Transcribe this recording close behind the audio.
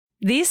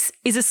This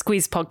is a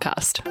Squiz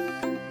podcast.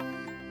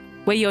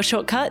 We're your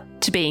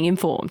shortcut to being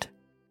informed.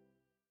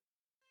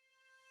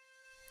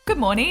 Good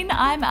morning,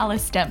 I'm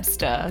Alice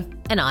Dempster.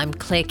 And I'm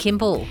Claire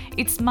Kimball.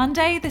 It's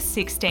Monday the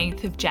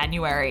 16th of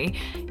January.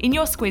 In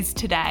your Squiz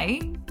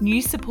today,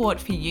 new support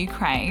for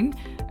Ukraine,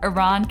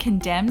 Iran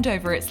condemned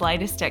over its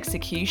latest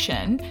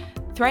execution,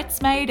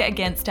 threats made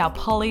against our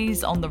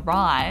pollies on the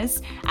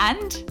rise,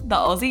 and the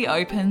Aussie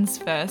Open's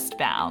first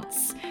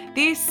bounce.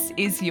 This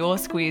is your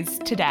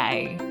Squiz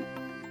today.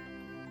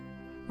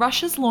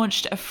 Russia's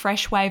launched a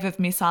fresh wave of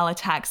missile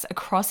attacks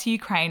across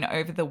Ukraine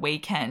over the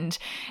weekend.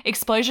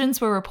 Explosions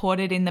were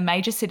reported in the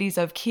major cities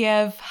of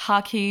Kiev,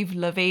 Kharkiv,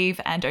 Lviv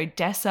and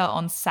Odessa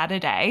on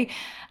Saturday,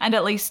 and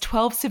at least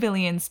 12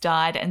 civilians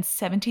died and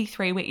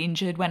 73 were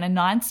injured when a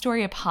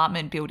 9-storey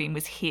apartment building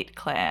was hit,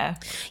 Claire.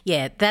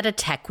 Yeah, that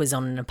attack was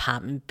on an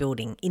apartment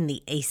building in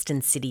the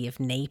eastern city of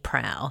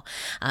Dnipro.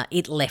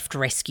 It left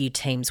rescue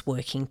teams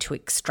working to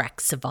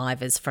extract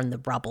survivors from the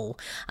rubble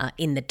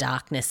in the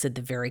darkness of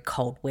the very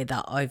cold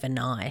weather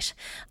overnight.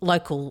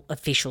 Local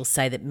officials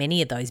say that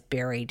many of those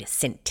buried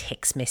sent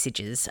text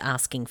messages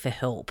asking for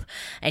help,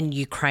 and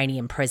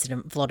Ukrainian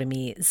President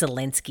Volodymyr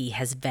Zelensky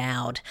has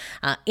vowed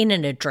in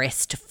an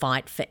address to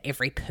fight for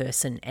every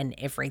person and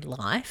every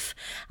life.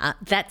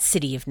 That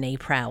city of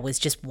Dnipro was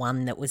just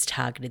one that was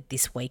targeted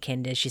this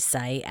weekend, as you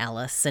say,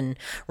 Alice, and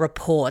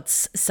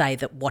reports say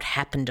that what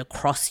happened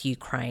across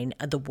Ukraine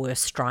are the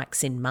worst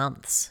strikes in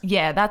months.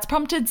 Yeah, that's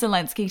prompted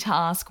Zelensky to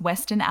ask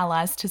Western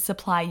allies to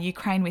supply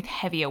Ukraine with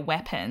heavier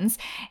weapons.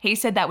 He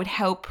said that would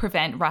help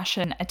prevent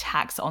Russian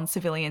attacks on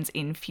civilians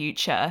in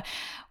future.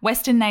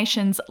 Western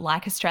nations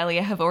like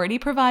Australia have already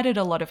provided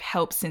a lot of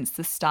help since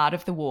the start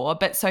of the war,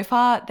 but so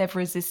far they've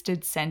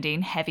resisted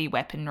sending heavy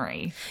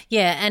weaponry.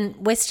 Yeah,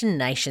 and Western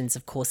nations,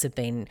 of course, have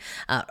been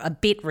a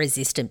bit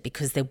resistant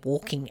because they're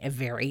walking a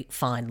very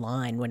fine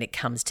line when it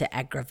comes to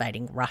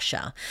aggravating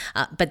Russia.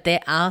 But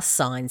there are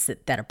signs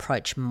that that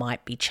approach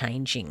might be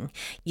changing.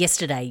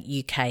 Yesterday,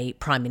 UK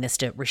Prime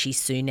Minister Rishi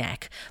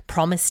Sunak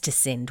promised to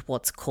send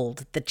what's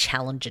called the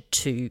Challenger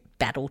 2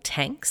 battle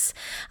tanks.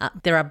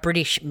 There are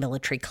British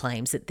military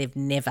claims that they've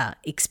never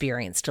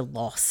experienced a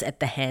loss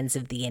at the hands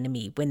of the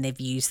enemy when they've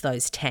used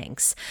those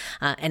tanks.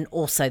 And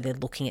also they're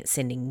looking at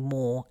sending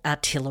more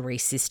artillery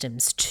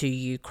systems to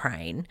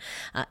Ukraine.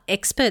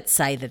 Experts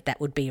say that that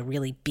would be a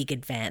really big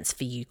advance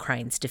for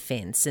Ukraine's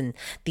defence, and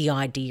the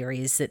idea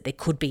is that there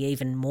could be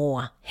even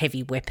more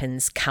heavy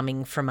weapons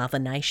coming from other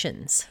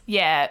nations.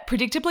 Yeah,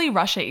 predictably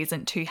Russia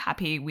isn't too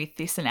happy with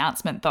this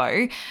announcement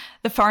though.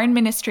 The Foreign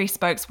Ministry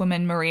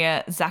spokeswoman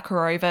Maria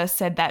Zakharova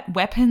said that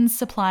weapons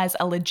supplies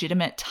are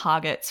legitimate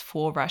targets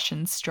for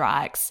Russian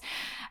strikes.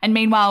 And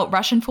meanwhile,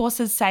 Russian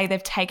forces say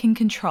they've taken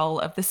control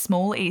of the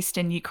small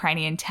eastern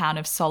Ukrainian town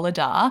of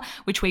Soledar,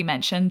 which we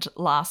mentioned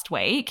last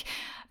week.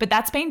 But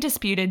that's been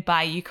disputed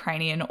by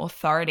Ukrainian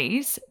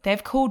authorities.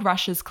 They've called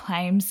Russia's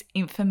claims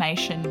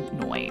information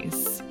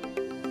noise.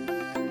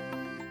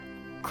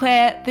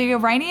 Claire, the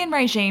Iranian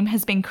regime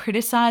has been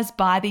criticised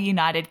by the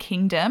United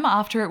Kingdom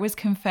after it was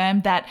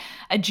confirmed that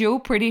a dual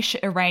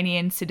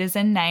British-Iranian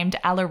citizen named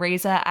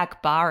Alireza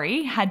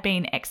Akbari had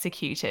been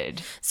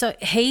executed. So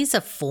he's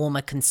a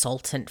former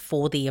consultant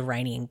for the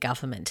Iranian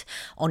government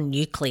on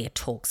nuclear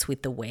talks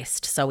with the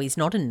West, so he's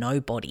not a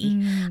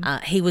nobody.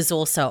 He was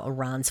also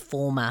Iran's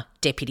former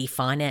deputy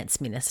finance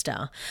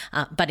minister,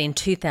 but in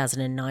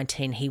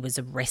 2019 he was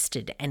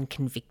arrested and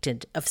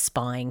convicted of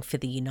spying for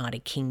the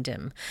United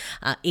Kingdom.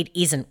 It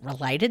isn't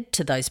related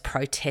to those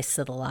protests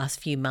of the last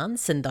few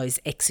months and those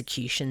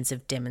executions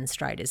of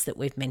demonstrators that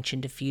we've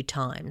mentioned a few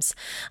times.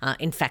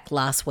 In fact,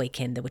 last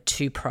weekend there were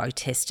 2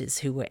 protesters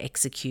who were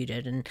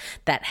executed, and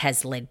that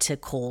has led to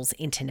calls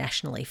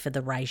internationally for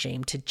the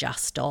regime to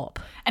just stop.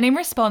 And in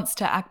response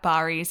to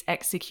Akbari's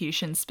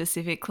execution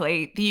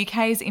specifically, the UK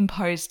has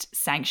imposed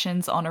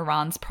sanctions on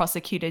Iran's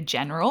prosecutor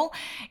general.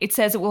 It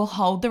says it will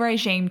hold the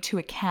regime to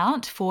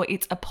account for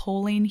its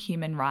appalling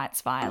human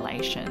rights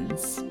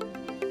violations.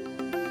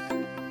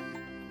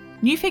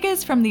 New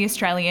figures from the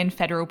Australian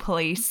Federal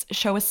Police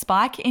show a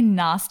spike in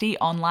nasty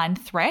online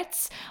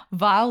threats,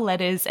 vile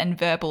letters and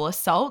verbal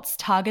assaults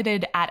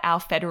targeted at our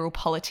federal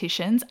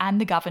politicians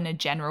and the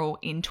Governor-General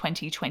in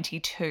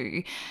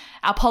 2022.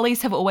 Our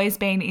pollies have always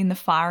been in the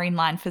firing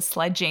line for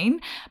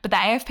sledging, but the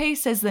AFP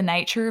says the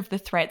nature of the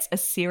threats are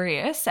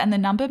serious and the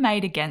number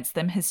made against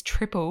them has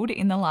tripled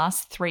in the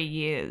last 3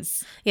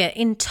 years. Yeah,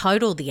 in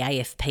total, the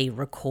AFP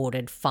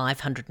recorded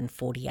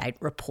 548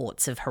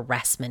 reports of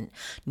harassment,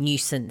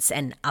 nuisance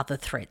and other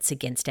threats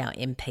against our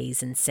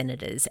MPs and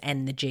senators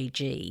and the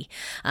GG.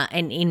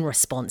 And in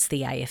response,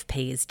 the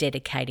AFP is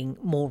dedicating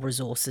more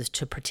resources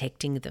to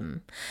protecting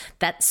them.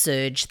 That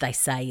surge, they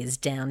say, is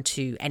down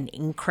to an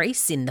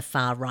increase in the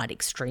far-right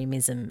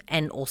extremism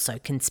and also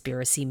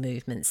conspiracy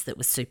movements that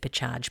were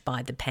supercharged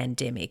by the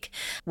pandemic.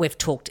 We've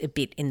talked a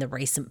bit in the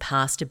recent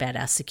past about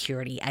our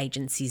security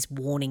agencies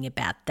warning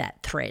about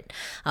that threat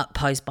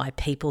posed by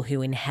people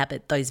who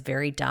inhabit those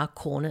very dark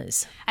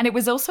corners. And it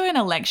was also an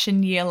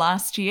election year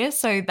last year,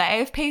 so the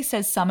AFP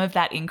says some of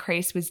that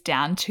increase was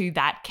down to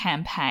that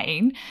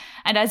campaign.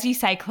 And as you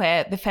say,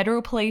 Claire, the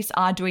federal police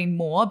are doing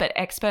more, but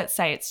experts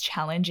say it's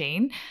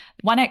challenging.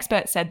 One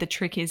expert said the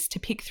trick is to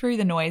pick through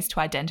the noise to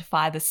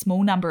identify the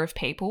small number of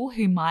people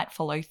who might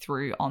follow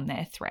through on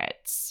their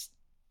threats.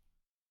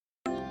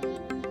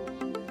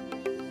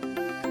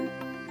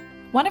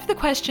 One of the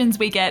questions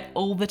we get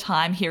all the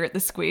time here at the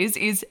Squiz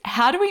is,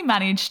 how do we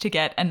manage to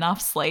get enough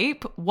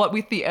sleep, what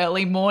with the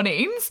early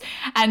mornings,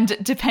 and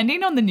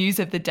depending on the news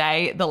of the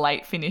day, the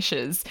late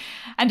finishes?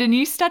 And a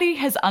new study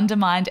has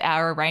undermined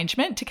our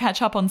arrangement to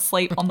catch up on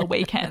sleep on the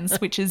weekends,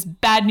 which is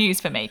bad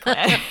news for me,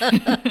 Claire.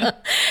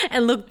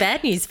 And look,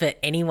 bad news for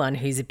anyone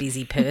who's a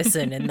busy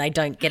person and they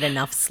don't get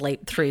enough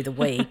sleep through the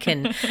week.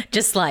 And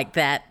just like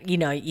that,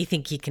 you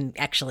think you can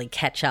actually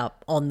catch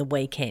up on the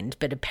weekend,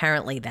 but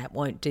apparently that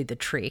won't do the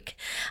trick.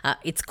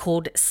 It's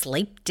called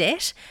sleep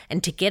debt,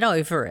 and to get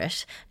over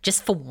it,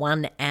 just for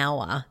 1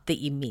 hour that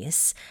you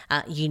miss,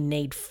 you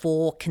need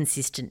 4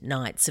 consistent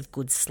nights of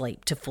good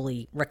sleep to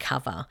fully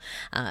recover.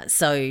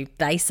 So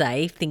they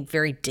say think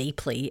very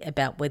deeply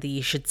about whether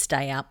you should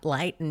stay up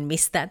late and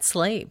miss that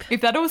sleep.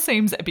 If that all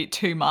seems a bit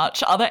too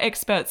much, other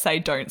experts say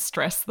don't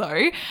stress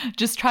though.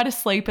 Just try to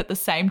sleep at the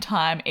same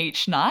time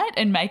each night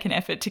and make an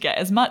effort to get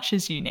as much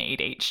as you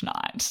need each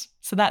night.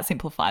 So that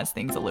simplifies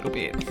things a little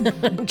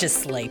bit. Just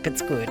sleep,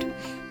 it's good.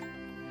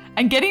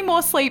 And getting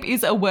more sleep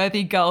is a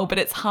worthy goal, but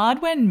it's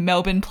hard when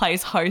Melbourne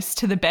plays host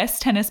to the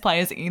best tennis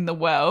players in the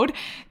world.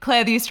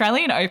 Claire, the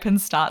Australian Open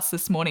starts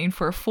this morning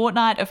for a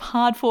fortnight of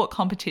hard-fought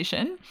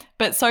competition,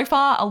 but so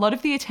far a lot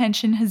of the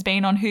attention has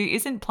been on who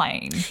isn't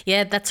playing.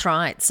 Yeah, that's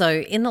right. So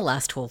in the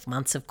last 12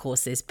 months, of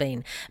course, there's been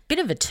a bit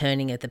of a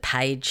turning of the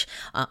page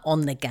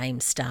on the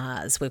game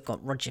stars. We've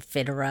got Roger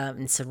Federer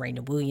and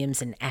Serena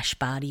Williams and Ash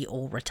Barty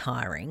all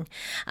retiring.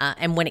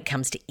 And when it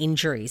comes to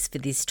injuries for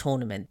this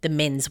tournament, the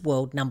men's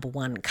world number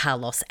 1,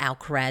 Carlos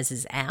Alcaraz,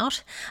 is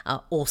out.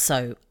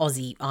 Also,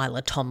 Aussie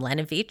Isla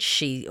Tomljanovic,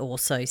 she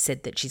also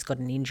said that she's got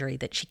an injury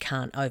that she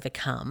can't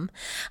overcome.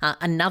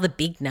 Another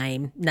big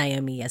name,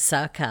 Naomi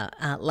Osaka,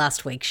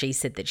 last week she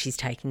said that she's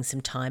taking some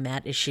time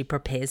out as she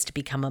prepares to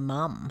become a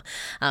mum.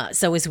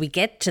 So as we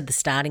get to the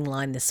starting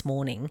line this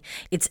morning,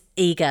 it's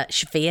Iga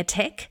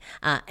Swiatek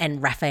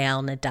and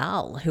Rafael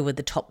Nadal, who are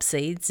the top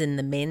seeds in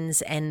the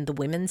men's and the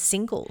women's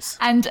singles.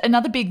 And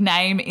another big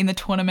name in the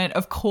tournament,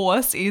 of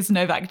course, is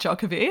Novak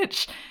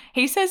Djokovic.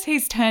 He says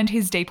he's turned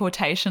his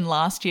deportation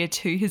last year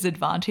to his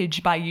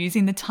advantage by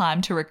using the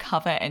time to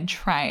recover and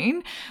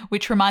train,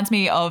 which reminds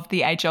me of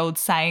the age-old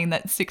saying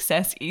that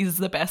success is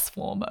the best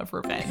form of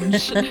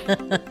revenge.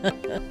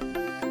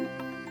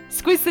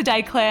 Squiz the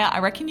day, Claire. I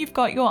reckon you've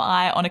got your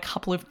eye on a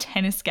couple of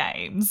tennis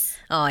games.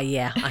 Oh,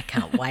 yeah, I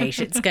can't wait.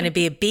 It's going to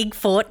be a big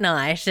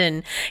fortnight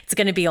and it's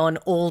going to be on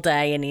all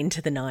day and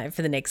into the night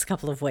for the next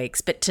couple of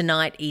weeks. But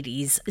tonight it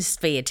is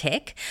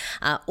Swiatek,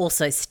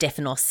 also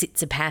Stefanos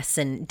Tsitsipas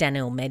and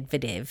Daniil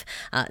Medvedev.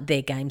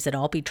 They're games that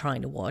I'll be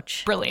trying to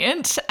watch.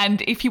 Brilliant.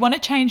 And if you want a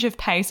change of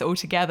pace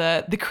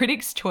altogether, the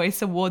Critics'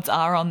 Choice Awards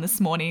are on this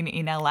morning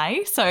in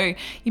LA, so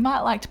you might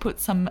like to put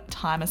some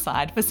time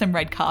aside for some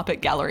red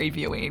carpet gallery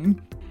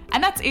viewing.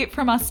 And that's it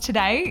from us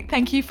today.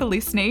 Thank you for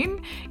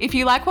listening. If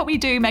you like what we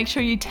do, make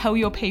sure you tell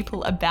your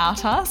people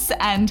about us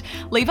and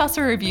leave us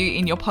a review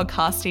in your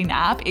podcasting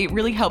app. It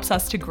really helps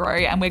us to grow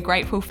and we're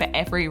grateful for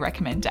every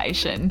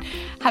recommendation.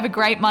 Have a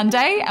great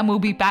Monday and we'll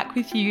be back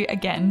with you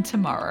again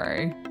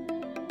tomorrow.